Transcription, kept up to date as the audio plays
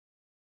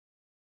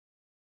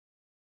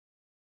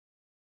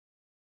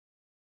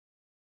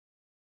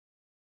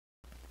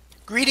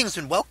Greetings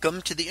and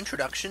welcome to the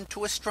introduction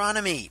to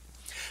astronomy.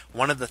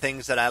 One of the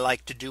things that I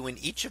like to do in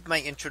each of my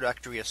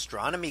introductory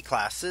astronomy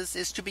classes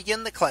is to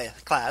begin the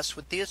class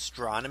with the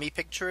astronomy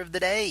picture of the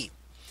day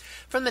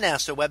from the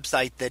NASA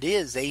website, that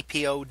is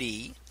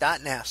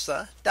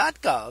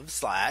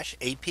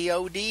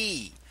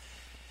apod.nasa.gov/apod.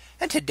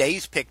 And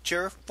today's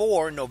picture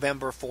for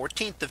November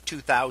 14th of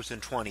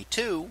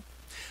 2022.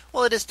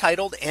 Well, it is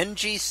titled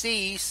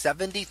NGC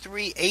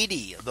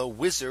 7380, the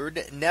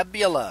Wizard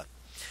Nebula.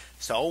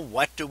 So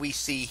what do we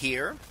see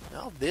here?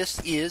 Well, this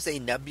is a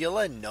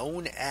nebula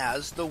known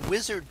as the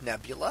Wizard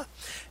Nebula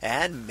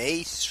and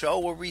may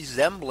show a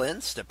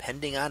resemblance,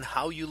 depending on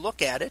how you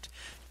look at it,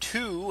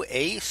 to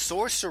a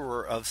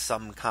sorcerer of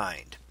some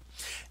kind.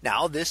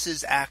 Now, this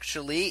is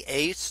actually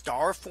a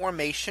star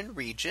formation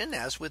region,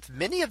 as with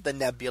many of the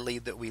nebulae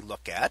that we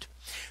look at,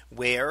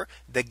 where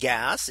the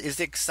gas is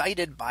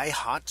excited by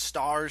hot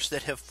stars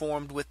that have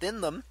formed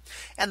within them,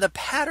 and the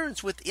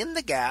patterns within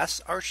the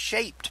gas are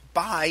shaped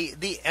by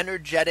the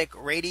energetic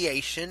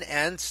radiation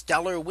and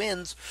stellar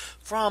winds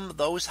from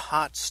those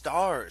hot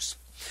stars.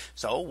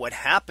 So what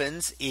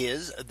happens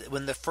is,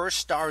 when the first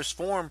stars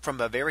form from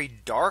a very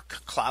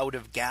dark cloud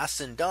of gas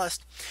and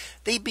dust,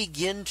 they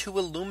begin to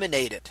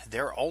illuminate it.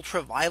 Their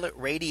ultraviolet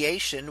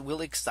radiation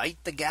will excite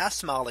the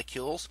gas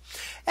molecules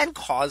and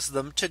cause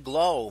them to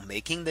glow,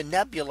 making the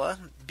nebula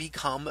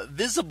become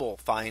visible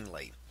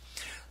finally.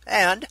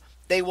 And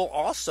they will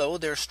also,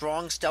 their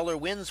strong stellar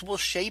winds will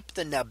shape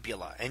the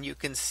nebula. And you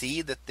can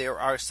see that there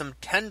are some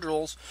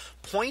tendrils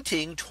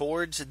pointing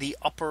towards the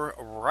upper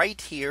right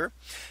here.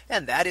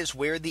 And that is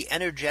where the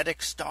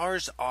energetic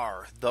stars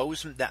are.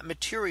 That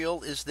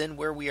material is then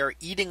where we are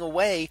eating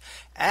away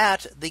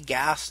at the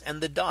gas and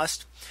the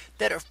dust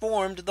that have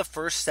formed the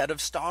first set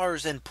of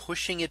stars, and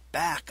pushing it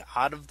back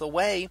out of the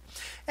way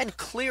and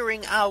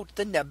clearing out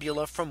the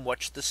nebula from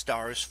which the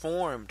stars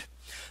formed.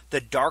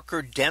 The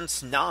darker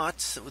dense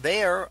knots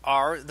there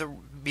are the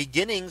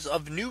beginnings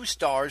of new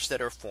stars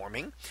that are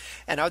forming,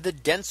 and are the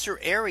denser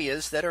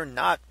areas that are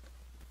not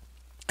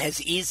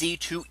as easy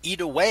to eat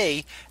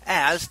away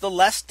as the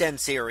less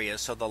dense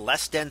areas. So the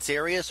less dense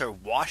areas are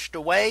washed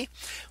away,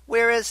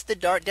 whereas the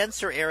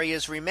denser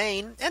areas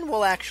remain and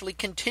will actually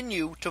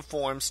continue to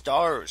form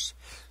stars.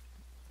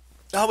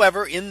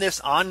 However, in this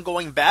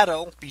ongoing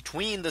battle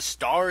between the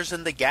stars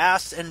and the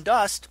gas and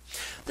dust,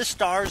 the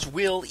stars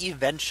will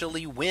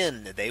eventually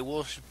win. They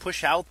will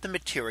push out the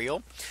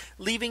material,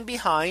 leaving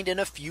behind in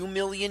a few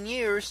million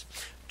years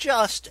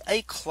just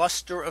a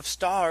cluster of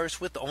stars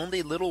with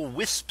only little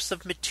wisps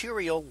of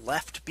material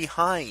left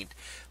behind.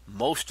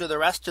 Most of the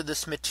rest of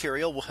this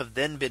material will have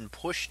then been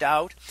pushed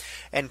out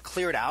and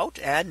cleared out,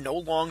 and no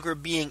longer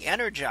being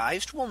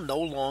energized will no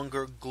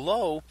longer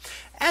glow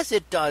as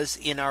it does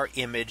in our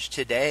image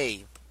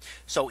today.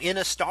 So in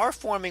a star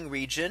forming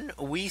region,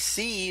 we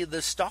see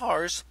the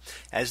stars,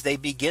 as they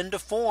begin to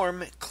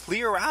form,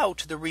 clear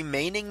out the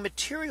remaining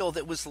material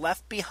that was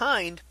left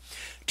behind,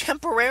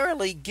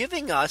 temporarily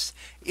giving us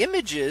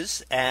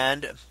images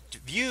and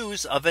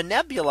views of a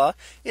nebula,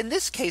 in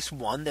this case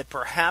one that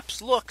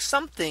perhaps looks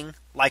something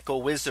like a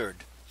wizard.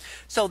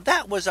 So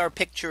that was our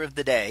picture of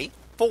the day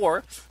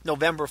for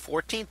November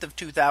 14th of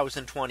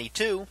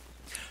 2022.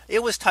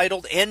 It was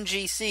titled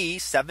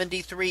NGC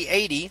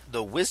 7380,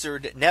 the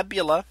Wizard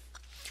Nebula.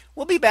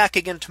 We'll be back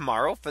again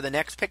tomorrow for the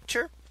next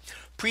picture,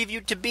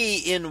 previewed to be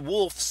in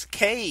Wolf's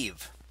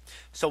Cave.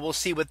 So we'll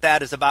see what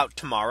that is about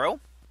tomorrow.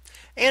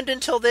 And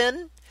until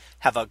then,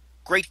 have a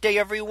great day,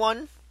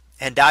 everyone,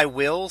 and I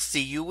will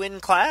see you in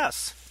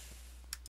class.